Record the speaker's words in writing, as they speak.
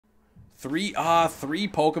Three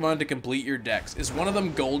Pokemon to complete your dex. Is one of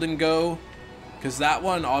them Golden Go? Because that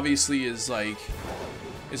one obviously is like,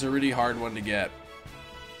 is a really hard one to get.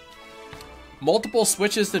 Multiple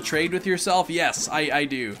switches to trade with yourself? Yes, I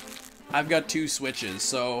do. I've got 2 switches,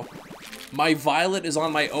 so my Violet is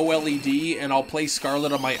on my OLED, and I'll play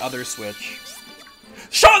Scarlet on my other switch.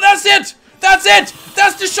 That's it! That's it!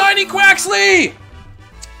 That's the Shiny Quaxly!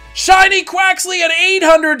 Shiny Quaxly at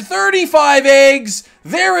 835 eggs!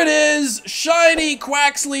 There it is! Shiny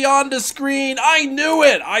Quaxly on the screen! I knew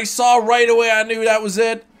it! I saw right away, I knew that was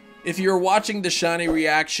it. If you're watching the Shiny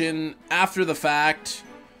reaction after the fact,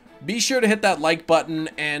 be sure to hit that like button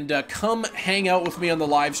and come hang out with me on the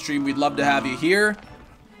live stream. We'd love to have you here.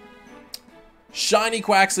 Shiny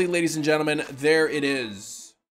Quaxly, ladies and gentlemen, there it is.